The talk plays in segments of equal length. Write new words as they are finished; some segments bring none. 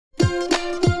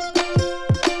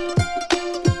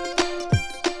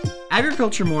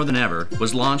Agriculture More Than Ever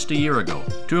was launched a year ago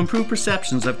to improve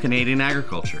perceptions of Canadian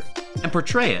agriculture and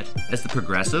portray it as the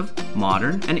progressive,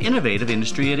 modern, and innovative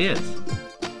industry it is.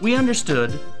 We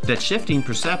understood that shifting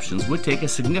perceptions would take a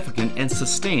significant and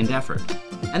sustained effort,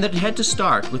 and that it had to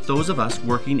start with those of us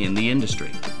working in the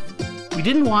industry. We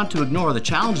didn't want to ignore the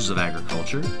challenges of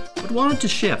agriculture, but wanted to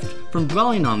shift from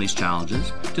dwelling on these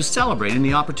challenges to celebrating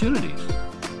the opportunities,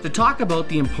 to talk about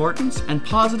the importance and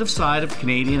positive side of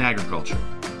Canadian agriculture,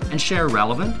 and share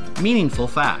relevant, meaningful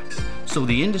facts so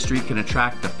the industry can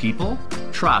attract the people,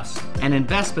 trust, and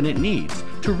investment it needs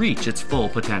to reach its full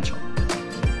potential.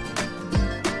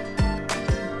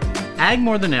 Ag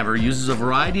More Than Ever uses a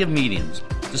variety of mediums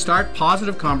to start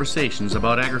positive conversations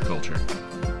about agriculture,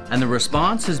 and the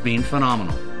response has been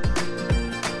phenomenal.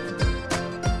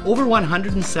 Over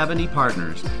 170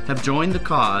 partners have joined the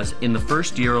cause in the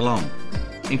first year alone,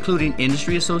 including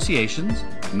industry associations,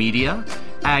 media,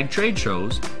 ag trade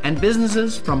shows, and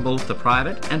businesses from both the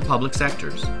private and public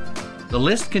sectors. The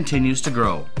list continues to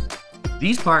grow.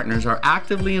 These partners are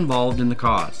actively involved in the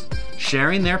cause,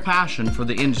 sharing their passion for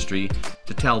the industry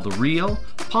to tell the real,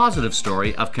 positive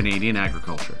story of Canadian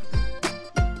agriculture.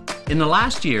 In the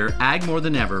last year, Ag More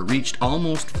Than Ever reached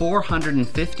almost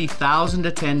 450,000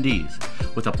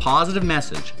 attendees with a positive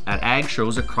message at ag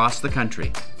shows across the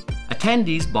country.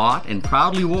 Attendees bought and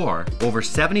proudly wore over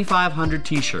 7,500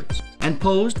 t-shirts and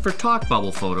posed for talk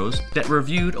bubble photos that were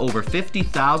viewed over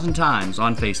 50,000 times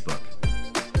on Facebook.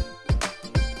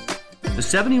 The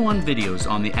 71 videos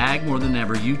on the Ag More Than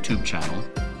Ever YouTube channel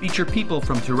feature people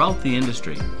from throughout the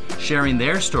industry sharing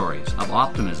their stories of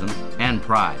optimism and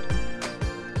pride.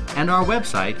 And our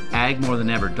website,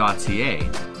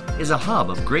 agmorethanever.ca, is a hub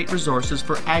of great resources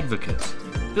for advocates,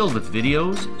 filled with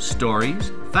videos,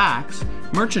 stories, facts,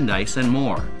 merchandise, and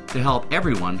more to help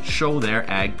everyone show their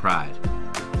ag pride.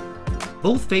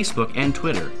 Both Facebook and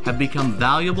Twitter have become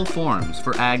valuable forums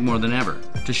for Ag More Than Ever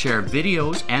to share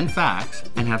videos and facts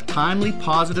and have timely,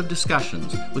 positive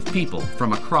discussions with people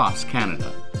from across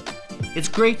Canada. It's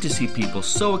great to see people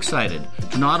so excited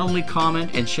to not only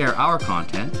comment and share our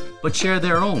content, but share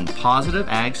their own positive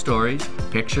ag stories,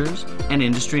 pictures, and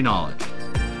industry knowledge.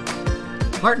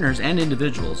 Partners and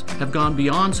individuals have gone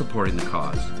beyond supporting the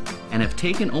cause and have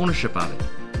taken ownership of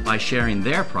it by sharing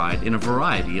their pride in a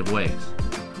variety of ways.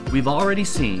 We've already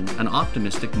seen an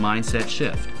optimistic mindset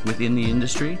shift within the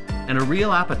industry and a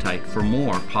real appetite for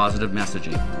more positive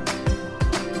messaging.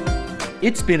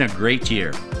 It's been a great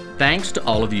year, thanks to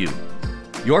all of you.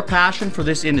 Your passion for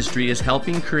this industry is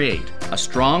helping create a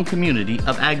strong community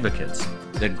of advocates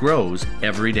that grows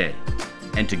every day.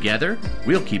 And together,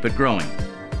 we'll keep it growing.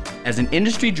 As an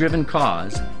industry-driven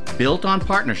cause, built on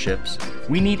partnerships,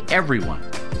 we need everyone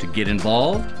to get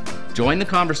involved, join the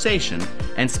conversation,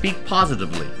 and speak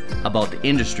positively about the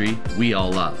industry we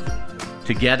all love.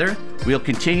 Together, we'll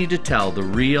continue to tell the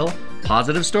real,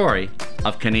 positive story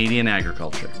of Canadian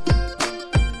agriculture.